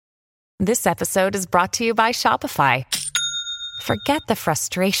This episode is brought to you by Shopify. Forget the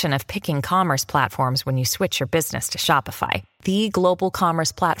frustration of picking commerce platforms when you switch your business to Shopify, the global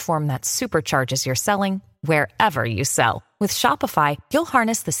commerce platform that supercharges your selling wherever you sell. With Shopify, you'll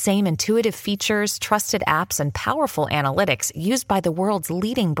harness the same intuitive features, trusted apps, and powerful analytics used by the world's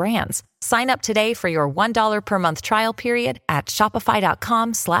leading brands. Sign up today for your $1 per month trial period at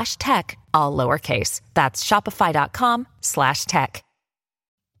shopify.com/tech, all lowercase. That's shopify.com/tech.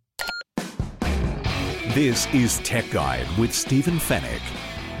 This is Tech Guide with Stephen Fenech,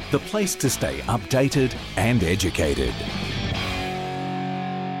 the place to stay updated and educated.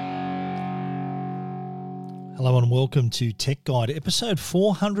 Hello and welcome to Tech Guide, episode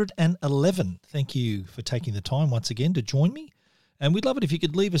 411. Thank you for taking the time once again to join me. And we'd love it if you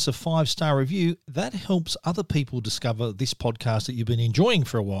could leave us a 5-star review. That helps other people discover this podcast that you've been enjoying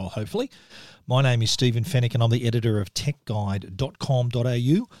for a while, hopefully. My name is Stephen Fenech and I'm the editor of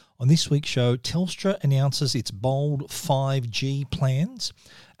techguide.com.au. On this week's show, Telstra announces its bold 5G plans.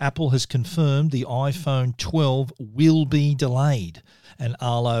 Apple has confirmed the iPhone 12 will be delayed. And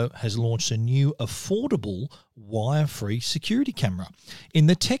Arlo has launched a new affordable wire-free security camera. In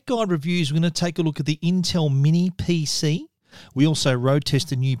the Tech Guide reviews, we're going to take a look at the Intel Mini PC. We also road test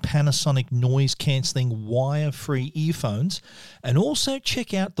the new Panasonic noise-cancelling wire-free earphones and also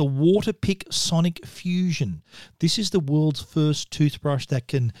check out the Waterpik Sonic Fusion. This is the world's first toothbrush that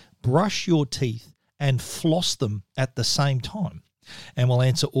can brush your teeth and floss them at the same time. And we'll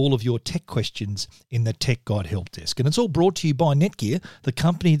answer all of your tech questions in the Tech Guide Help Desk. And it's all brought to you by Netgear, the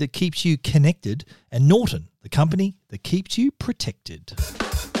company that keeps you connected, and Norton, the company that keeps you protected.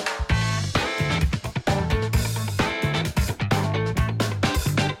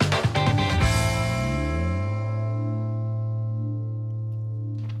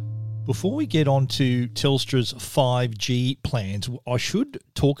 Before we get on to Telstra's 5G plans, I should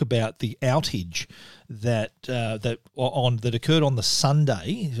talk about the outage that occurred on the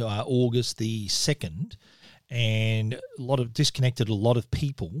Sunday, August the 2nd, and disconnected a lot of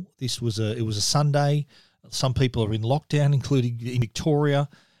people. It was a Sunday. Some people are in lockdown, including in Victoria,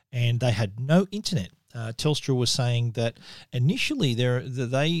 and they had no internet. Telstra was saying that initially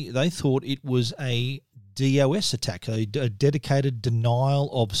they thought it was a DOS attack, a dedicated denial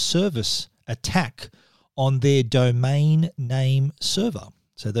of service attack on their domain name server.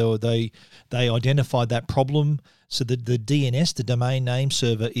 So they identified that problem. So the DNS, the domain name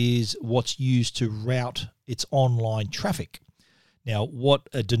server, is what's used to route its online traffic. Now, what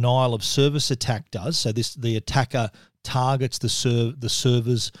a denial of service attack does, so the attacker targets the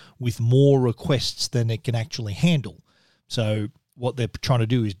servers with more requests than it can actually handle. So what they're trying to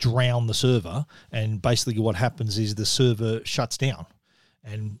do is drown the server, and basically what happens is the server shuts down,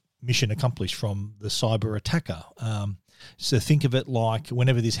 and mission accomplished from the cyber attacker. So think of it like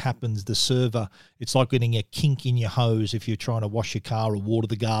whenever this happens, the server, it's like getting a kink in your hose if you're trying to wash your car or water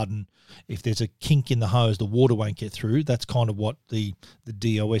the garden. If there's a kink in the hose, the water won't get through. That's kind of what the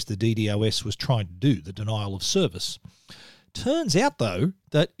DDoS was trying to do, the denial of service. Turns out, though,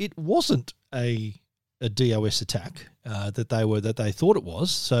 that it wasn't a DOS attack that they thought it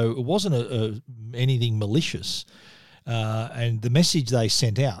was. So it wasn't anything malicious. And the message they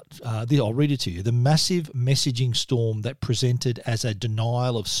sent out, I'll read it to you. The massive messaging storm that presented as a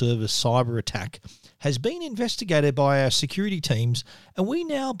denial of service cyber attack has been investigated by our security teams, and we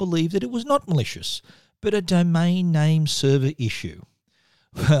now believe that it was not malicious, but a domain name server issue.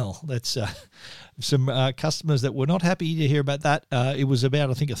 Well, that's some customers that were not happy to hear about that. It was about,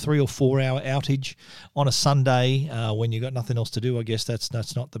 I think, a 3 or 4 hour outage on a Sunday when you got nothing else to do. I guess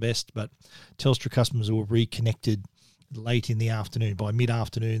that's not the best, but Telstra customers were reconnected late in the afternoon. By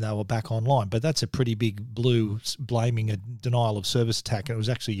mid-afternoon, they were back online. But that's a pretty big blue blaming a denial of service attack, and it was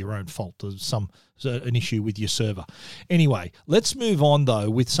actually your own fault. There's an issue with your server. Anyway, let's move on, though,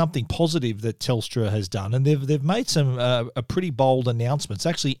 with something positive that Telstra has done. And they've made some a pretty bold announcements.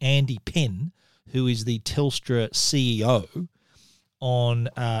 Actually, Andy Penn, who is the Telstra CEO,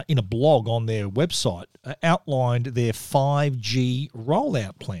 in a blog on their website, outlined their 5G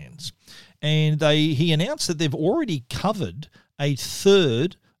rollout plans. And he announced that they've already covered a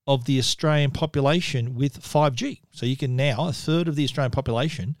third of the Australian population with 5G. So you can now, a third of the Australian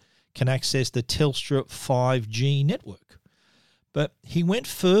population can access the Telstra 5G network. But he went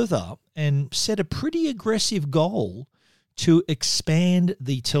further and set a pretty aggressive goal to expand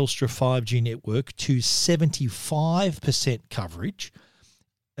the Telstra 5G network to 75% coverage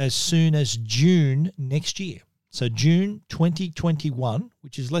as soon as June next year. So June 2021,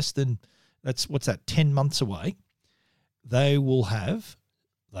 which is less than, 10 months away, they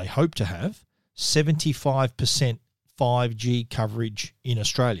hope to have 75% 5G coverage in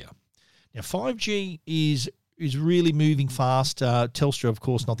Australia. Now, 5G is really moving fast. Telstra, of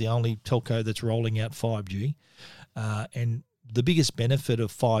course, not the only telco that's rolling out 5G. And the biggest benefit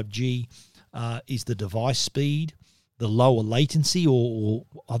of 5G is the device speed, the lower latency, or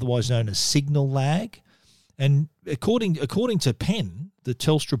otherwise known as signal lag. And according to Penn, the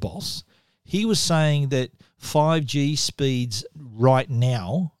Telstra boss, he was saying that 5G speeds right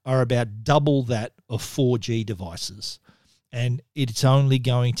now are about double that of 4G devices. And it's only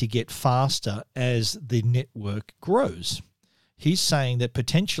going to get faster as the network grows. He's saying that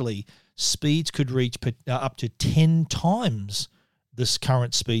potentially speeds could reach up to 10 times the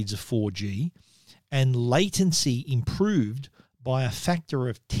current speeds of 4G, and latency improved by a factor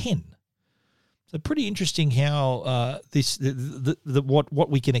of 10. So pretty interesting how what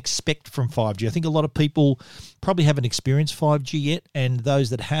we can expect from 5G. I think a lot of people probably haven't experienced 5G yet, and those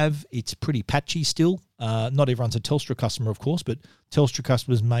that have, it's pretty patchy still. Not everyone's a Telstra customer, of course, but Telstra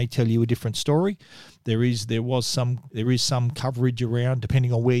customers may tell you a different story. There is some coverage around,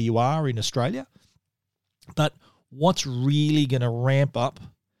 depending on where you are in Australia. But what's really going to ramp up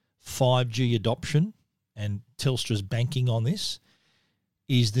 5G adoption, and Telstra's banking on this,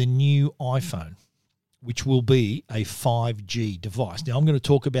 is the new iPhone, which will be a 5G device. Now, I'm going to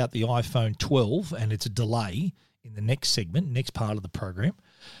talk about the iPhone 12 and its delay in the next segment, next part of the program.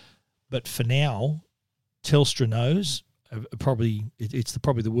 But for now, Telstra knows, it's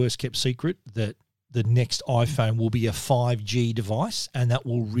probably the worst kept secret, that the next iPhone will be a 5G device, and that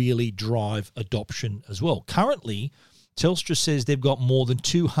will really drive adoption as well. Currently, Telstra says they've got more than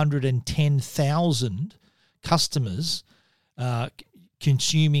 210,000 customers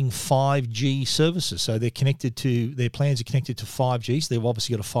consuming 5G services. So their plans are connected to 5G, so they've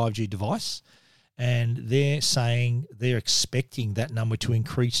obviously got a 5G device, and they're saying they're expecting that number to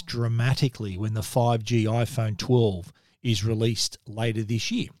increase dramatically when the 5G iPhone 12 is released later this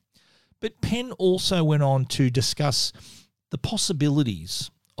year. But Penn also went on to discuss the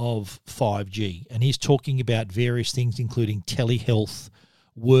possibilities of 5G, and he's talking about various things, including telehealth,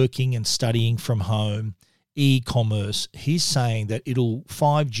 working and studying from home, e-commerce. He's saying that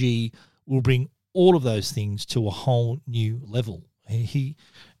 5G will bring all of those things to a whole new level. He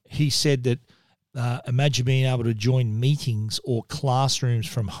said that imagine being able to join meetings or classrooms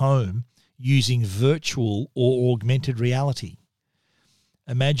from home using virtual or augmented reality.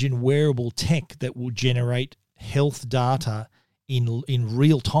 Imagine wearable tech that will generate health data in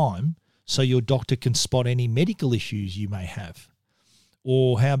real time so your doctor can spot any medical issues you may have.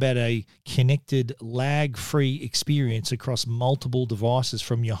 Or how about a connected, lag-free experience across multiple devices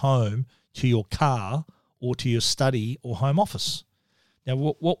from your home to your car or to your study or home office?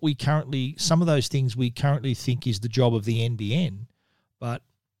 Now, some of those things we currently think is the job of the NBN, but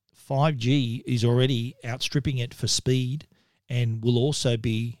 5G is already outstripping it for speed, and will also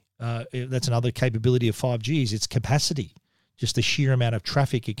be, that's another capability of 5G, is its capacity, just the sheer amount of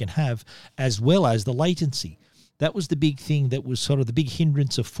traffic it can have, as well as the latency. That was the big thing that was sort of the big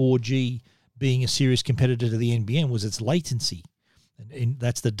hindrance of 4G being a serious competitor to the NBN, was its latency. And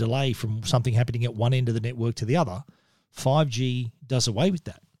that's the delay from something happening at one end of the network to the other. 5G does away with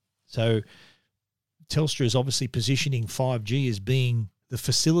that. So Telstra is obviously positioning 5G as being the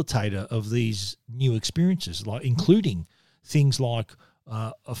facilitator of these new experiences, including things like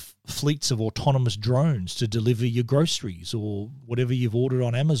fleets of autonomous drones to deliver your groceries or whatever you've ordered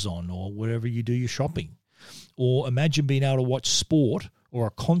on Amazon or wherever you do your shopping. Or imagine being able to watch sport or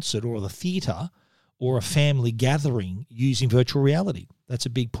a concert or the theatre or a family gathering using virtual reality. That's a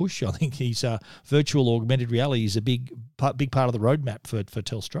big push. I think virtual augmented reality is a big part of the roadmap for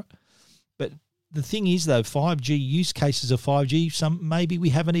Telstra. But the thing is, though, 5G use cases of 5G, maybe we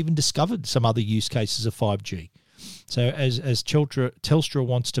haven't even discovered some other use cases of 5G. So as Telstra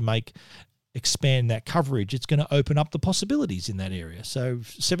wants to expand that coverage, it's going to open up the possibilities in that area. So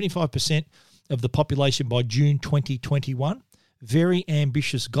 75% of the population by June 2021, very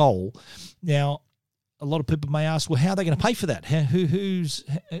ambitious goal. Now, a lot of people may ask, well, how are they going to pay for that?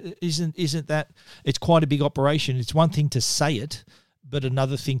 Isn't that, it's quite a big operation. It's one thing to say it, but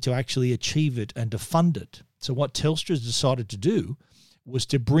another thing to actually achieve it and to fund it. So what Telstra's decided to do was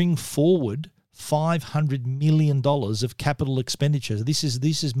to bring forward $500 million of capital expenditure. This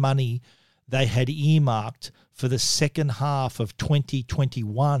is money they had earmarked for the second half of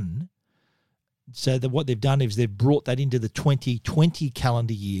 2021. So what they've done is they've brought that into the 2020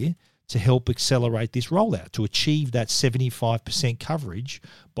 calendar year to help accelerate this rollout, to achieve that 75% coverage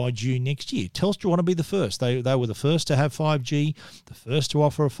by June next year. Telstra want to be the first. They were the first to have 5G, the first to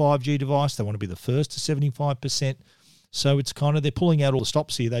offer a 5G device. They want to be the first to 75%. So it's kind of, they're pulling out all the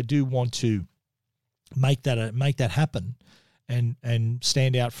stops here. They do want to make that happen. and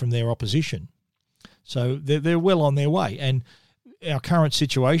stand out from their opposition. So they're well on their way. And our current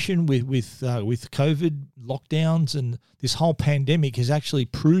situation with COVID lockdowns and this whole pandemic has actually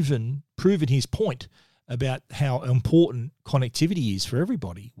proven his point about how important connectivity is for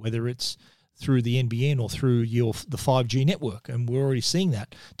everybody, whether it's through the NBN or through the 5G network. And we're already seeing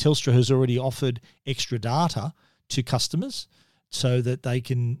that. Telstra has already offered extra data to customers so that they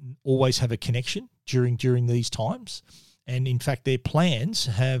can always have a connection during these times. And in fact, their plans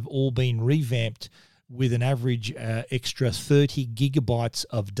have all been revamped with an average extra 30 gigabytes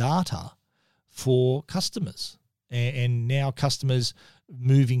of data for customers. And now customers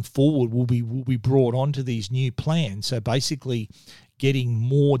moving forward will be brought onto these new plans. So basically getting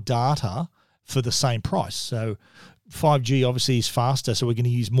more data for the same price. So 5G obviously is faster, so we're going to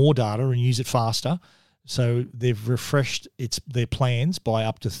use more data and use it faster. So they've refreshed their plans by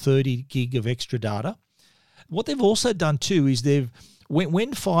up to 30 gig of extra data. What they've also done too is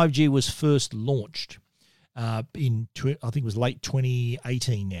when 5G was first launched I think it was late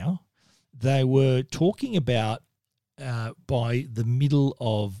 2018 now, they were talking about by the middle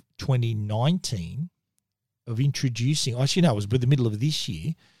of 2019 of introducing, actually no, it was by the middle of this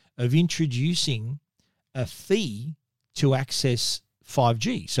year, of introducing a fee to access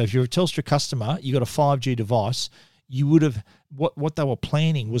 5G. So if you're a Telstra customer, you got a 5G device, you would have, what they were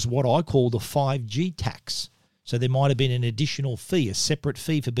planning was what I call the 5G tax. So there might have been an additional fee, a separate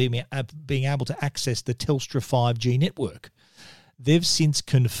fee for being able to access the Telstra 5G network. They've since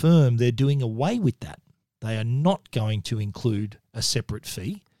confirmed they're doing away with that. They are not going to include a separate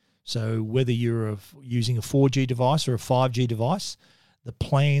fee. So whether you're using a 4G device or a 5G device, the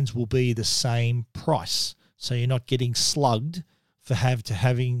plans will be the same price. So you're not getting slugged for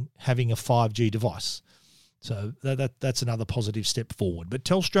having a 5G device. So that's another positive step forward. But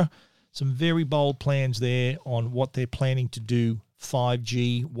Telstra, some very bold plans there on what they're planning to do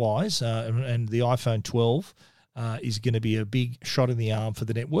 5G-wise, and the iPhone 12 is going to be a big shot in the arm for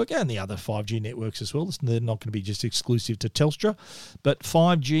the network and the other 5G networks as well. They're not going to be just exclusive to Telstra, but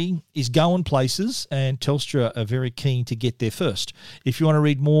 5G is going places, and Telstra are very keen to get there first. If you want to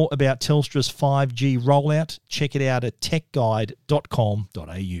read more about Telstra's 5G rollout, check it out at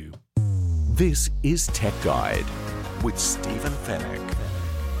techguide.com.au. This is Tech Guide with Stephen Fenech.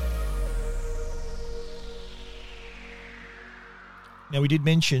 Now, we did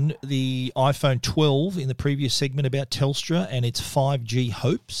mention the iPhone 12 in the previous segment about Telstra and its 5G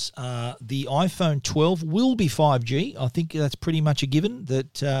hopes. The iPhone 12 will be 5G. I think that's pretty much a given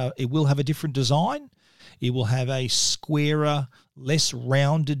that it will have a different design. It will have a squarer, less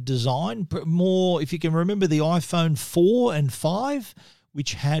rounded design. But more, if you can remember the iPhone 4 and 5,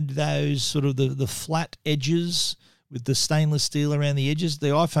 which had those sort of the flat edges with the stainless steel around the edges. The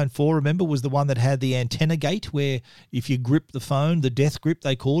iPhone 4, remember, was the one that had the antenna gate where if you grip the phone, the death grip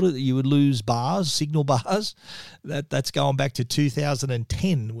they called it, you would lose bars, signal bars. That's going back to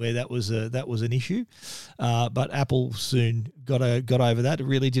 2010 where that was an issue. But Apple soon got over that. It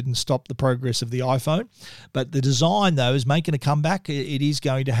really didn't stop the progress of the iPhone. But the design, though, is making a comeback. It is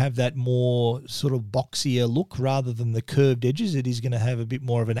going to have that more sort of boxier look rather than the curved edges. It is going to have a bit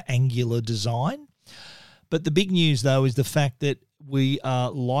more of an angular design. But the big news, though, is the fact that we are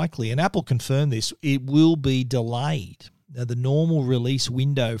likely, and Apple confirmed this, it will be delayed. Now, the normal release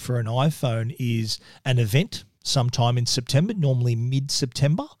window for an iPhone is an event sometime in September, normally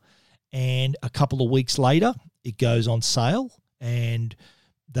mid-September, and a couple of weeks later, it goes on sale, and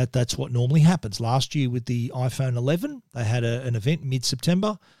that's what normally happens. Last year with the iPhone 11, they had an event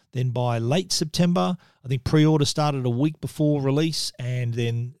mid-September. Then by late September, I think pre-order started a week before release, and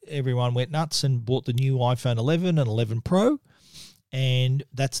then everyone went nuts and bought the new iPhone 11 and 11 Pro, and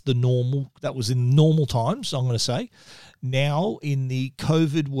that was in normal times, I'm going to say. Now, in the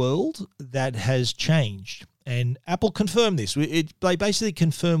COVID world, that has changed, and Apple confirmed this. They basically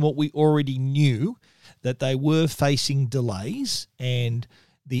confirmed what we already knew, that they were facing delays, and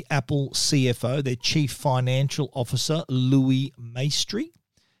the Apple CFO, their Chief Financial Officer, Louis Maestri,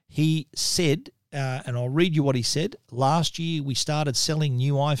 he said, and I'll read you what he said, last year we started selling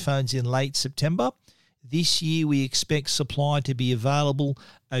new iPhones in late September. This year we expect supply to be available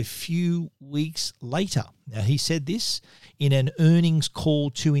a few weeks later. Now, he said this in an earnings call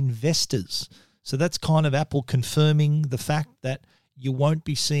to investors. So that's kind of Apple confirming the fact that you won't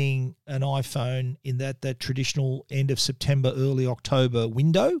be seeing an iPhone in that traditional end of September, early October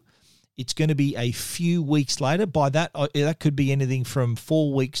window. It's going to be a few weeks later. By that could be anything from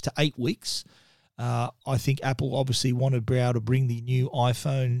 4 weeks to 8 weeks. I think Apple obviously wanted to be able to bring the new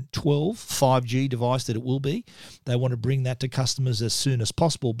iPhone 12 5G device that it will be. They want to bring that to customers as soon as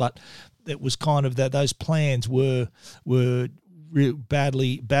possible, but it was kind of that those plans were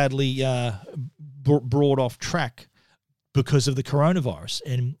badly brought off track because of the coronavirus,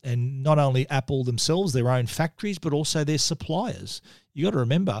 and not only Apple themselves, their own factories, but also their suppliers. You got to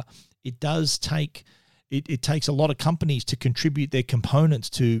remember, it does take it takes a lot of companies to contribute their components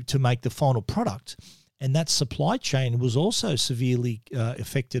to make the final product, and that supply chain was also severely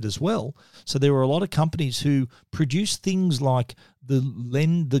affected as well. So there were a lot of companies who produce things like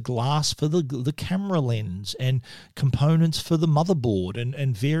the glass for the camera lens, and components for the motherboard,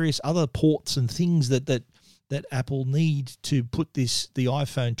 and various other ports and things that Apple need to put the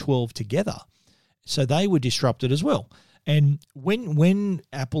iPhone 12 together. So they were disrupted as well. And when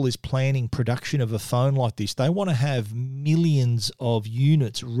Apple is planning production of a phone like this, they want to have millions of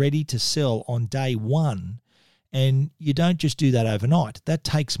units ready to sell on day one. And you don't just do that overnight. That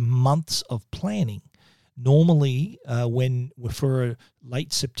takes months of planning. Normally, for a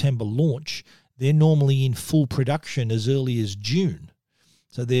late September launch, they're normally in full production as early as June.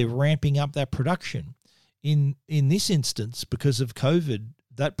 So they're ramping up that production. In this instance, because of COVID,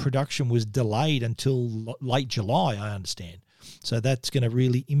 that production was delayed until late July, I understand. So that's going to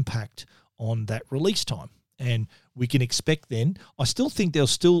really impact on that release time. And we can expect then, I still think there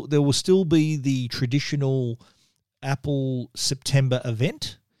will still be the traditional Apple September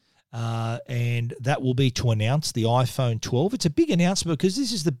event, and that will be to announce the iPhone 12. It's a big announcement because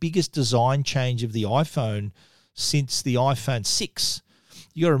this is the biggest design change of the iPhone since the iPhone 6.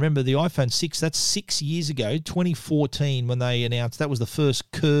 You got to remember the iPhone 6, that's 6 years ago, 2014, when they announced that was the first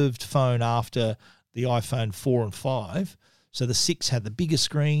curved phone after the iPhone 4 and 5. So the 6 had the bigger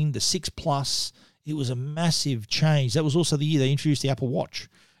screen, the 6 Plus. It was a massive change. That was also the year they introduced the Apple Watch,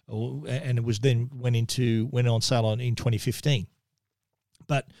 and it was then went on sale in 2015.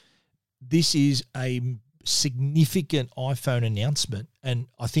 But this is a significant iPhone announcement, and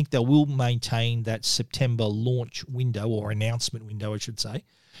I think they will maintain that September launch window, or announcement window, I should say,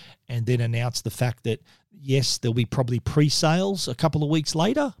 and then announce the fact that, yes, there'll be probably pre-sales a couple of weeks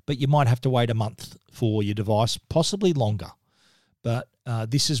later, but you might have to wait a month for your device, possibly longer. But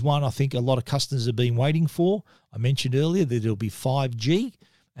this is one I think a lot of customers have been waiting for. I mentioned earlier that it'll be 5G,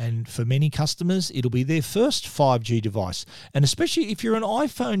 and for many customers, it'll be their first 5G device. And especially if you're an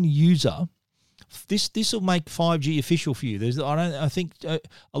iPhone user, this will make 5G official for you. I think a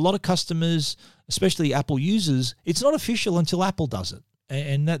lot of customers, especially Apple users, it's not official until Apple does it.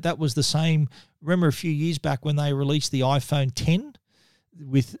 And that was the same. Remember a few years back when they released the iPhone 10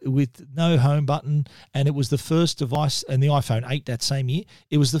 with no home button, and it was the first device, and the iPhone 8 that same year,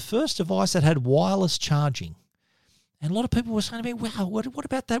 it was the first device that had wireless charging. And a lot of people were saying to me, wow, what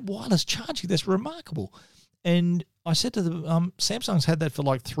about that wireless charging? That's remarkable. And I said to them, Samsung's had that for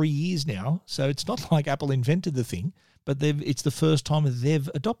like 3 years now, so it's not like Apple invented the thing, but it's the first time they've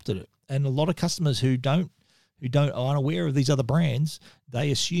adopted it. And a lot of customers who aren't aware of these other brands,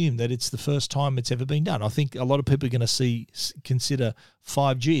 they assume that it's the first time it's ever been done. I think a lot of people are going to consider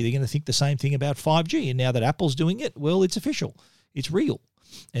 5G. They're going to think the same thing about 5G. And now that Apple's doing it, well, it's official. It's real.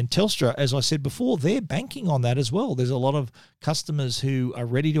 And Telstra, as I said before, they're banking on that as well. There's a lot of customers who are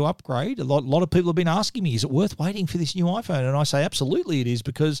ready to upgrade. A lot of people have been asking me, is it worth waiting for this new iPhone? And I say absolutely it is,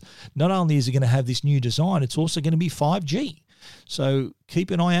 because not only is it going to have this new design, it's also going to be 5G. So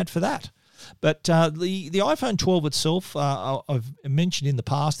keep an eye out for that. But the iPhone 12 itself, I've mentioned in the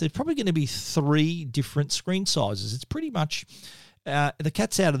past, there's probably going to be 3 different screen sizes. It's pretty much the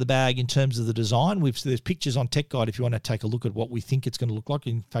cat's out of the bag in terms of the design. There's pictures on Tech Guide if you want to take a look at what we think it's going to look like.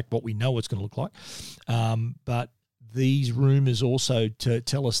 In fact, what we know it's going to look like. But these rumours also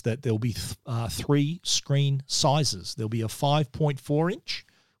tell us that there'll be 3 screen sizes. There'll be a 5.4 inch,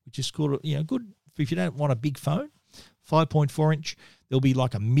 which is good if you don't want a big phone. 5.4 inch. There'll be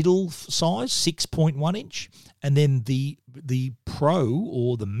like a middle size, 6.1 inch, and then the Pro,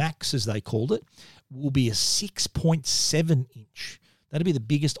 or the Max as they called it, will be a 6.7 inch. That'll be the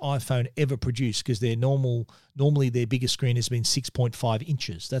biggest iPhone ever produced, because normally their biggest screen has been 6.5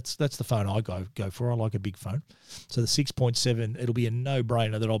 inches. That's the phone I go for. I like a big phone. So the 6.7, it'll be a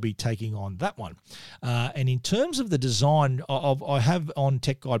no-brainer that I'll be taking on that one. And in terms of the design, I have on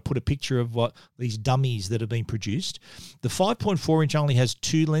Tech Guide put a picture of what these dummies that have been produced. The 5.4 inch only has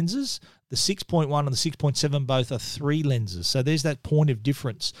 2 lenses. The 6.1 and the 6.7 both are 3 lenses. So there's that point of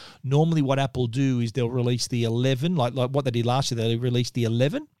difference. Normally what Apple do is they'll release the 11, like what they did last year. They released the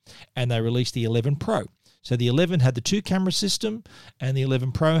 11 and they released the 11 Pro. So the 11 had the 2-camera system, and the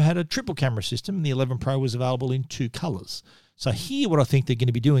 11 Pro had a triple camera system, and the 11 Pro was available in 2 colors. So here what I think they're going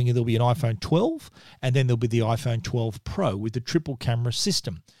to be doing is there'll be an iPhone 12 and then there'll be the iPhone 12 Pro with the triple camera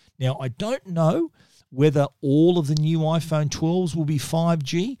system. Now, I don't know whether all of the new iPhone 12s will be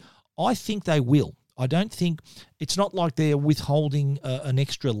 5G. I think they will. I don't think it's not like they're withholding an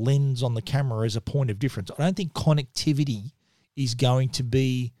extra lens on the camera as a point of difference. I don't think connectivity is going to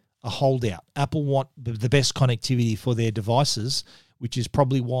be a holdout. Apple want the best connectivity for their devices, which is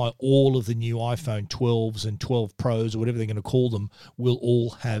probably why all of the new iPhone 12s and 12 Pros or whatever they're going to call them will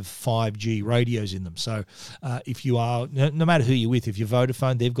all have 5G radios in them. So if you are, no matter who you're with, if you're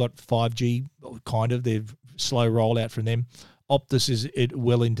Vodafone, they've got 5G, kind of, they've slow rollout from them. Optus is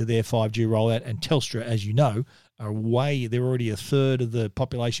well into their 5G rollout, and Telstra, as you know, they're already a third of the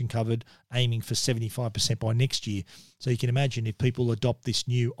population covered, aiming for 75% by next year. So you can imagine if people adopt this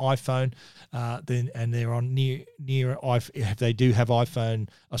new iPhone, and they're on if they do have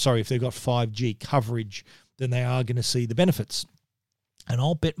if they've got 5G coverage, then they are going to see the benefits. And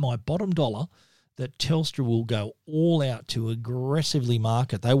I'll bet my bottom dollar that Telstra will go all out to aggressively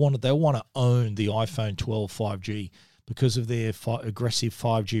market. They want to own the iPhone 12 5G. Because of their aggressive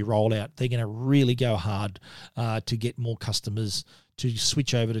 5G rollout, they're going to really go hard to get more customers to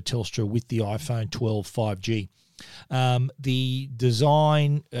switch over to Telstra with the iPhone 12 5G. The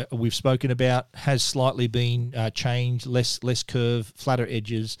design we've spoken about has slightly been changed, less curve, flatter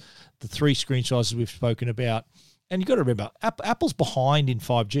edges. The 3 screen sizes we've spoken about. And you've got to remember, Apple's behind in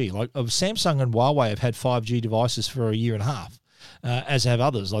 5G. Like Samsung and Huawei have had 5G devices for a year and a half. As have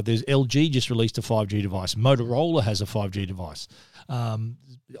others. Like there's LG just released a 5G device. Motorola has a 5G device.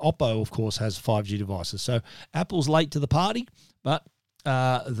 Oppo, of course, has 5G devices. So Apple's late to the party, but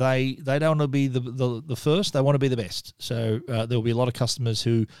they don't want to be the first. They want to be the best. So there'll be a lot of customers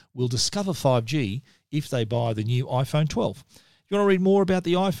who will discover 5G if they buy the new iPhone 12. If you want to read more about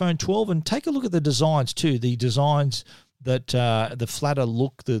the iPhone 12 and take a look at the designs too, the designs that the flatter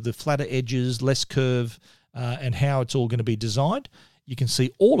look, the flatter edges, less curve, and how it's all going to be designed. You can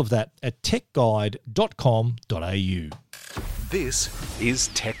see all of that at techguide.com.au. This is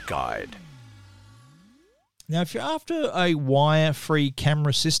Tech Guide. Now, if you're after a wire-free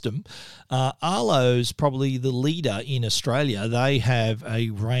camera system, Arlo's probably the leader in Australia. They have a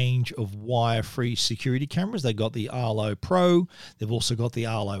range of wire-free security cameras. They've got the Arlo Pro. They've also got the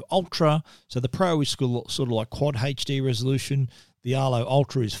Arlo Ultra. So the Pro is sort of like Quad HD resolution. The Arlo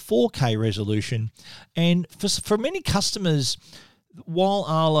Ultra is 4K resolution. And for many customers, while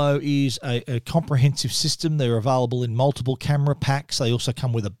Arlo is a comprehensive system, they're available in multiple camera packs. They also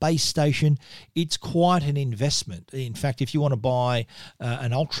come with a base station. It's quite an investment. In fact, if you want to buy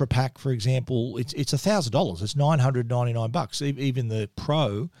an Ultra pack, for example, it's $1,000. It's $999. Even the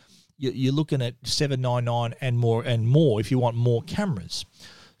Pro, you're looking at $799 and more if you want more cameras.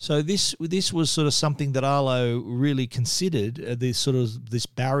 So this was sort of something that Arlo really considered. This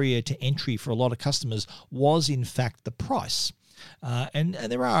barrier to entry for a lot of customers was in fact the price. And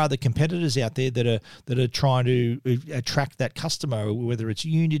there are other competitors out there that are trying to attract that customer, whether it's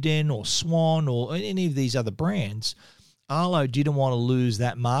Uniden or Swan or any of these other brands. Arlo didn't want to lose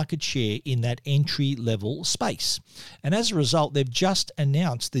that market share in that entry-level space. And as a result, they've just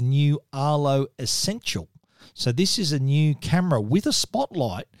announced the new Arlo Essential. So this is a new camera with a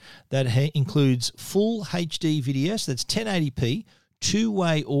spotlight that includes full HD video, so that's 1080p,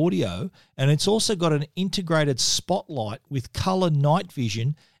 two-way audio, and it's also got an integrated spotlight with color night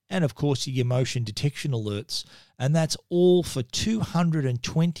vision and, of course, your motion detection alerts. And that's all for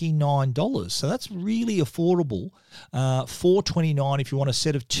 $229. So that's really affordable, $429 if you want a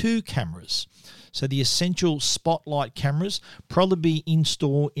set of 2 cameras. So the Essential Spotlight cameras probably be in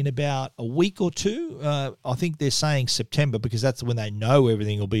store in about a week or 2. I think they're saying September because that's when they know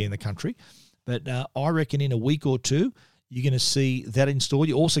everything will be in the country. But I reckon in a week or 2, you're going to see that installed.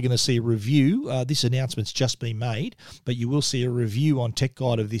 You're also going to see a review. This announcement's just been made, but you will see a review on Tech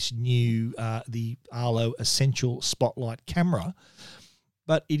Guide of this new, the Arlo Essential Spotlight camera.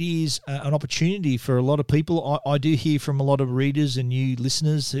 But it is an opportunity for a lot of people. I do hear from a lot of readers and new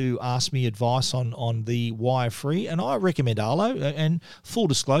listeners who ask me advice on the wire-free, and I recommend Arlo. And full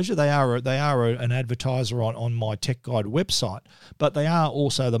disclosure, they are an advertiser on my Tech Guide website, but they are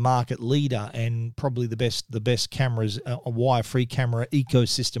also the market leader and probably the best cameras, a wire-free camera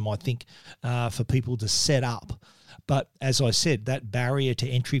ecosystem, I think, for people to set up. But as I said, that barrier to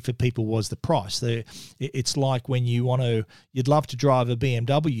entry for people was the price. It's like when you'd love to drive a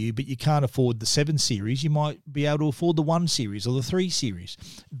BMW, but you can't afford the 7 Series. You might be able to afford the 1 Series or the 3 Series.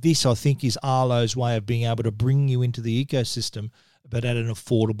 This, I think, is Arlo's way of being able to bring you into the ecosystem but at an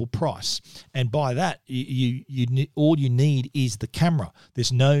affordable price. And by that, all you need is the camera.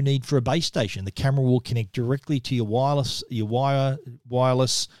 There's no need for a base station. The camera will connect directly to your wireless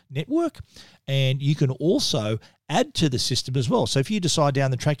network, and you can also add to the system as well. So if you decide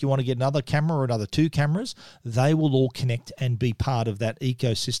down the track you want to get another camera or another 2 cameras, they will all connect and be part of that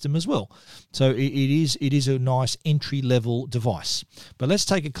ecosystem as well. So it is a nice entry-level device. But let's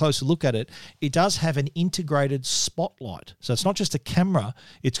take a closer look at it. It does have an integrated spotlight. So it's not just a camera,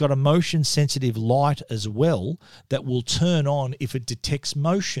 it's got a motion-sensitive light as well that will turn on if it detects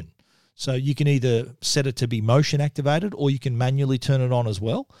motion. So you can either set it to be motion activated or you can manually turn it on as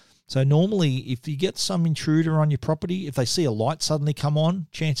well. So normally, if you get some intruder on your property, if they see a light suddenly come on,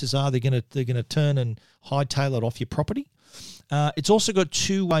 chances are they're going to turn and hightail it off your property. It's also got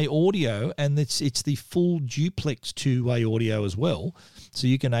 2-way audio, and it's the full duplex 2-way audio as well. So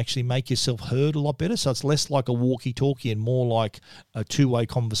you can actually make yourself heard a lot better. So it's less like a walkie-talkie and more like a 2-way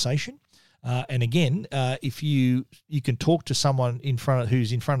conversation. And again, if you can talk to someone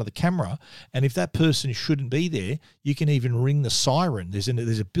who's in front of the camera, and if that person shouldn't be there, you can even ring the siren. There's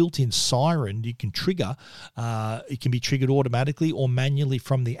a built-in siren you can trigger. It can be triggered automatically or manually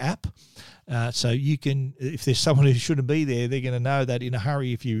from the app. So you can, if there's someone who shouldn't be there, they're going to know that in a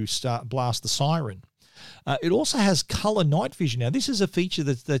hurry if you blast the siren. It also has color night vision. Now, this is a feature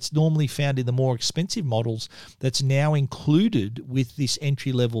that's normally found in the more expensive models that's now included with this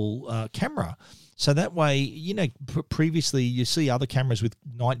entry-level camera. So that way, previously you see other cameras with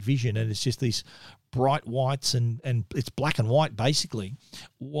night vision and it's just these bright whites and it's black and white basically.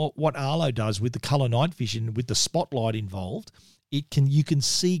 What Arlo does with the color night vision, with the spotlight involved, you can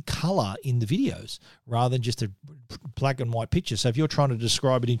see color in the videos rather than just a black and white picture. So if you're trying to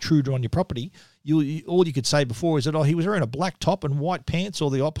describe an intruder on your property, all you could say before is that, he was wearing a black top and white pants,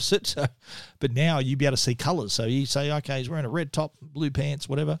 or the opposite. So, but now you'd be able to see colors. So you say, okay, he's wearing a red top, blue pants,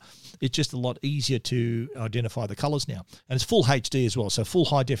 whatever. It's just a lot easier to identify the colors now. And it's full HD as well, so full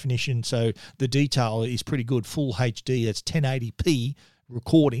high definition. So the detail is pretty good. Full HD, that's 1080p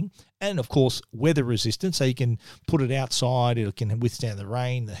recording, and of course weather resistant, so you can put it outside. It can withstand the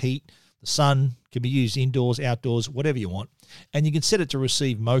rain, the heat, the sun. Can be used indoors, outdoors, whatever you want. And you can set it to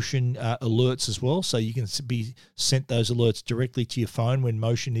receive motion alerts as well, so you can be sent those alerts directly to your phone when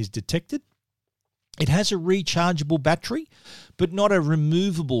motion is detected. It has a rechargeable battery, but not a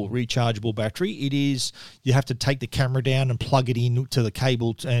removable rechargeable battery. It is, you have to take the camera down and plug it in to the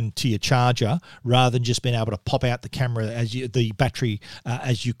cable and to your charger, rather than just being able to pop out the camera the battery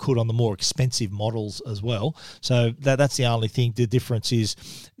as you could on the more expensive models as well. So that's the only thing. The difference is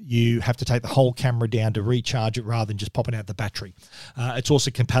you have to take the whole camera down to recharge it rather than just popping out the battery. It's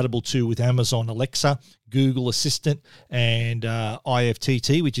also compatible with Amazon Alexa, Google Assistant, and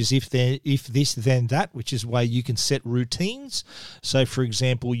IFTT, which is if this then that, which is where you can set routines. So for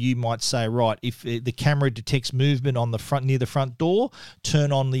example, you might say, right, if the camera detects movement on the front, near the front door,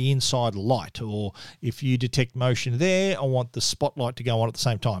 turn on the inside light. Or if you detect motion there, I want the spotlight to go on at the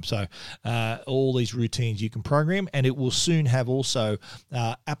same time. So all these routines you can program, and it will soon have also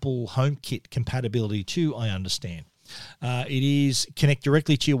Apple HomeKit compatibility too, I understand. It is connect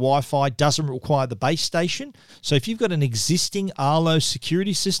directly to your Wi-Fi, doesn't require the base station. So if you've got an existing Arlo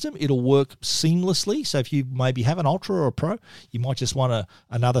security system, it'll work seamlessly. So if you maybe have an Ultra or a Pro, you might just want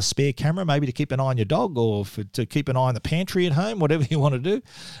another spare camera, maybe to keep an eye on your dog or to keep an eye on the pantry at home, whatever you want to do.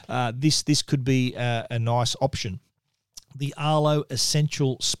 This could be a nice option. The Arlo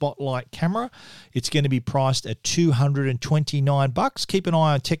Essential Spotlight camera, it's going to be priced at $229. Keep an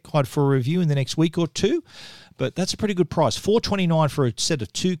eye on Tech Guide for a review in the next week or two, but that's a pretty good price. $429 for a set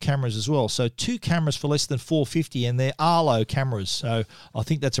of 2 cameras as well. So 2 cameras for less than $450, and they're Arlo cameras. So I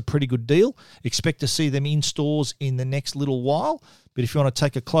think that's a pretty good deal. Expect to see them in stores in the next little while. But if you want to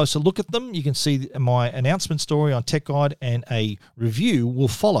take a closer look at them, you can see my announcement story on Tech Guide, and a review will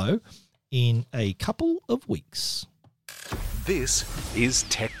follow in a couple of weeks. This is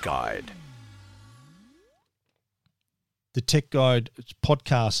Tech Guide. The Tech Guide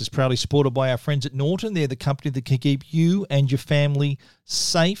podcast is proudly supported by our friends at Norton. They're the company that can keep you and your family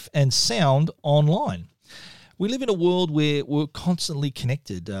safe and sound online. We live in a world where we're constantly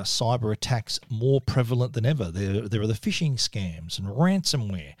connected. Cyber attacks more prevalent than ever. There are the phishing scams and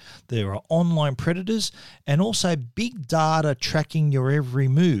ransomware. There are online predators and also big data tracking your every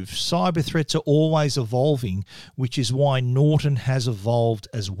move. Cyber threats are always evolving, which is why Norton has evolved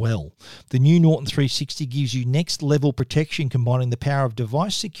as well. The new Norton 360 gives you next level protection, combining the power of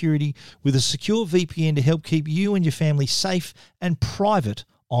device security with a secure VPN to help keep you and your family safe and private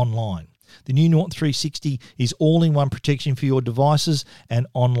online. The new Norton 360 is all-in-one protection for your devices and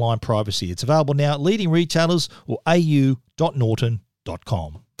online privacy. It's available now at leading retailers or au.norton.com.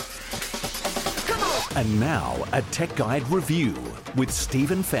 And now, a Tech Guide review with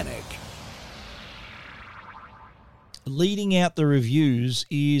Stephen Fenech. Leading out the reviews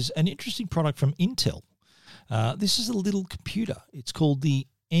is an interesting product from Intel. This is a little computer. It's called the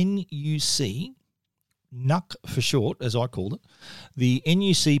NUC, NUC for short, as I called it, the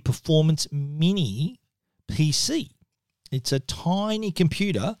NUC Performance Mini PC. It's a tiny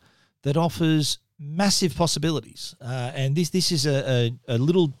computer that offers massive possibilities. And this is a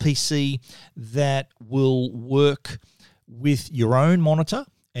little PC that will work with your own monitor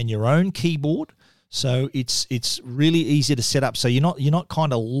and your own keyboard. So it's really easy to set up. So you're not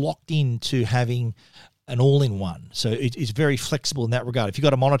kind of locked into having an all-in-one. So it's very flexible in that regard. If you've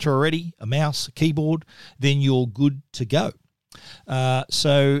got a monitor already, a mouse, a keyboard, then you're good to go.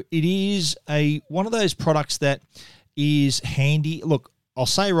 So it is one of those products that is handy. Look, I'll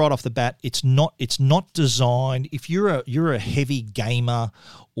say right off the bat, it's not designed. If you're a heavy gamer,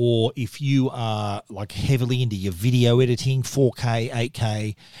 or if you are like heavily into your video editing, 4K,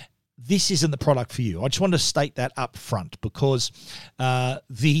 8K, this isn't the product for you. I just want to state that up front, because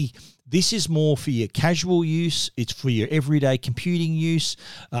this is more for your casual use. It's for your everyday computing use,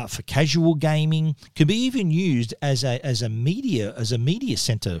 for casual gaming. Could be even used as a media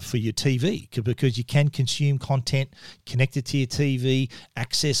center for your TV, because you can consume content connected to your TV,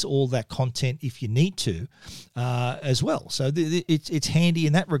 access all that content if you need to, as well. So it's handy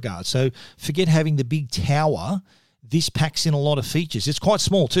in that regard. So forget having the big tower. This packs in a lot of features. It's quite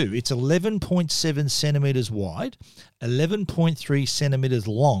small too. It's 11.7 centimeters wide, 11.3 centimeters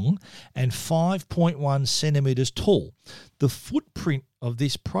long, and 5.1 centimeters tall. The footprint of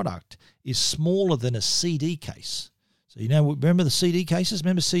this product is smaller than a CD case. So, remember the CD cases?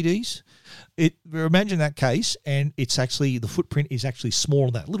 Remember CDs? Imagine that case, and the footprint is actually smaller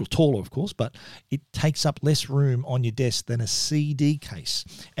than that. A little taller, of course, but it takes up less room on your desk than a CD case.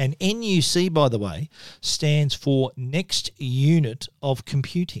 And NUC, by the way, stands for Next Unit of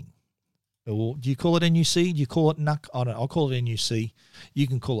Computing. Or do you call it NUC? Do you call it NUC? I don't know. I'll call it NUC. You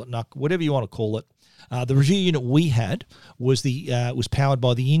can call it NUC, whatever you want to call it. The review unit we had was powered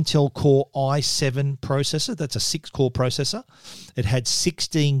by the Intel Core i7 processor. That's a 6-core processor. It had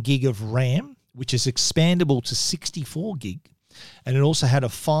 16 gig of RAM, which is expandable to 64 gig. And it also had a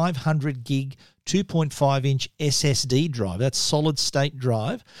 500 gig 2.5-inch SSD drive. That's solid state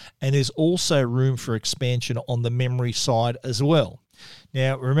drive. And there's also room for expansion on the memory side as well.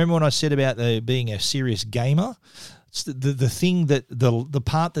 Now, remember when I said about being a serious gamer? It's the thing that the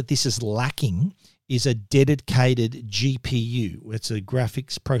part that this is lacking is a dedicated GPU. It's a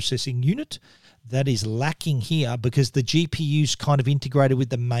graphics processing unit that is lacking here, because the GPU is kind of integrated with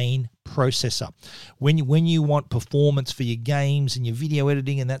the main processor. When you want performance for your games and your video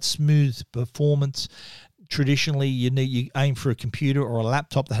editing and that smooth performance, traditionally you aim for a computer or a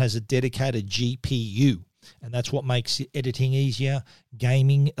laptop that has a dedicated GPU, and that's what makes editing easier,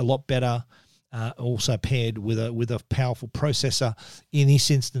 gaming a lot better. Also paired with a powerful processor. In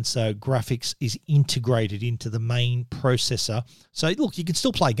this instance, though, graphics is integrated into the main processor. So, look, you can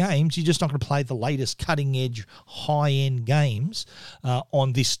still play games. You're just not going to play the latest cutting-edge, high-end games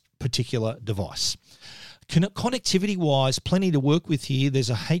on this particular device. Connectivity-wise, plenty to work with here. There's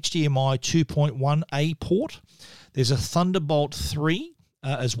a HDMI 2.1A port. There's a Thunderbolt 3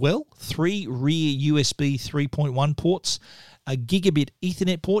 as well. 3 rear USB 3.1 ports. A gigabit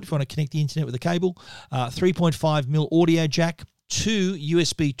Ethernet port if you want to connect the internet with a cable, 3.5mm audio jack, 2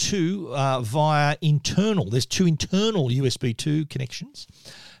 USB 2 via internal. There's 2 internal USB 2 connections.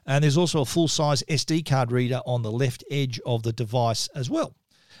 And there's also a full-size SD card reader on the left edge of the device as well.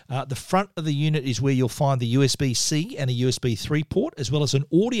 The front of the unit is where you'll find the USB-C and a USB 3 port, as well as an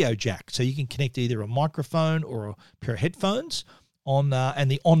audio jack. So you can connect either a microphone or a pair of headphones.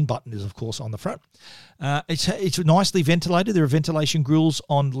 And the on button is, of course, on the front. It's nicely ventilated. There are ventilation grills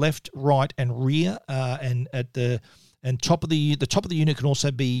on left, right, and rear, and at the top of the unit can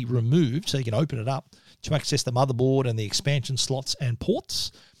also be removed, so you can open it up to access the motherboard and the expansion slots and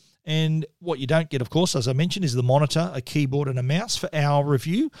ports. And what you don't get, of course, as I mentioned, is the monitor, a keyboard, and a mouse. For our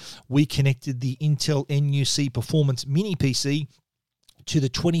review, we connected the Intel NUC Performance Mini PC to the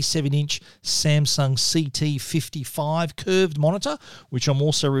 27-inch Samsung CT55 curved monitor, which I'm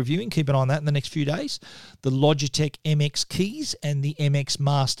also reviewing. Keep an eye on that in the next few days. The Logitech MX keys and the MX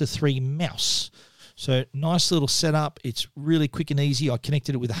Master 3 mouse. So nice little setup. It's really quick and easy. I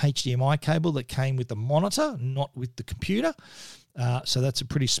connected it with a HDMI cable that came with the monitor, not with the computer. So that's a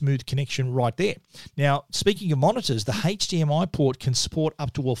pretty smooth connection right there. Now, speaking of monitors, the HDMI port can support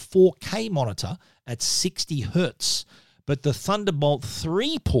up to a 4K monitor at 60 hertz. But the Thunderbolt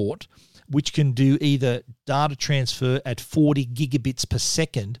 3 port, which can do either data transfer at 40 gigabits per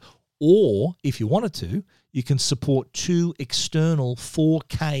second, or if you wanted to, you can support 2 external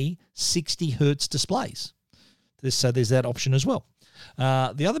 4K 60 hertz displays. So there's that option as well.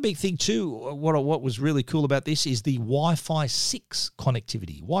 The other big thing too, what was really cool about this is the Wi-Fi 6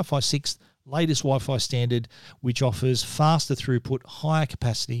 connectivity. Wi-Fi 6, latest Wi-Fi standard, which offers faster throughput, higher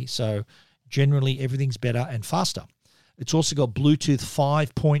capacity, so generally everything's better and faster. It's also got Bluetooth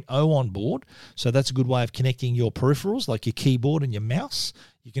 5.0 on board, so that's a good way of connecting your peripherals like your keyboard and your mouse.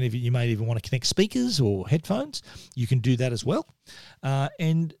 You may even want to connect speakers or headphones. You can do that as well.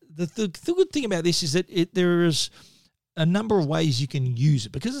 And the good thing about this is that there is a number of ways you can use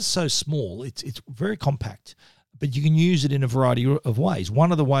it. Because it's so small, it's very compact, but you can use it in a variety of ways.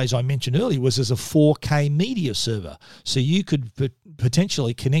 One of the ways I mentioned earlier was as a 4K media server. So you could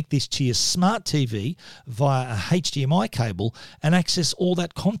potentially connect this to your smart TV via a HDMI cable and access all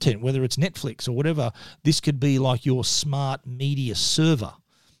that content, whether it's Netflix or whatever. This could be like your smart media server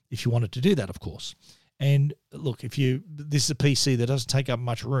if you wanted to do that, of course. And look, this is a PC that doesn't take up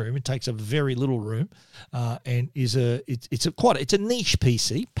much room. It takes up very little room, and it's a niche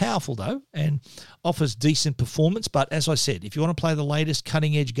PC, powerful though, and offers decent performance. But as I said, if you want to play the latest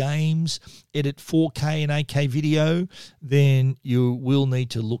cutting edge games, edit 4K and 8K video, then you will need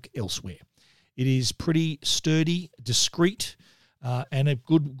to look elsewhere. It is pretty sturdy, discreet, and a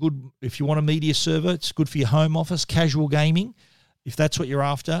good. If you want a media server, it's good for your home office, casual gaming. If that's what you're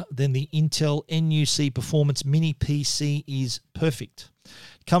after, then the Intel NUC Performance Mini PC is perfect.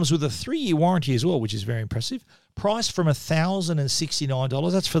 It comes with a 3-year warranty as well, which is very impressive. Priced from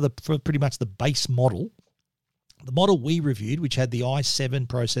 $1,069. That's for pretty much the base model. The model we reviewed, which had the i7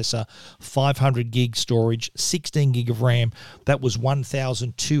 processor, 500 gig storage, 16 gig of RAM, that was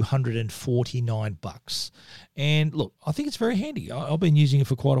 $1,249. And look, I think it's very handy. I've been using it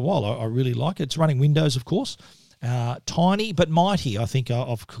for quite a while. I really like it. It's running Windows, of course. Tiny but mighty, I think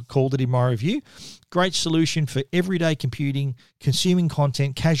I've called it in my review. Great solution for everyday computing, consuming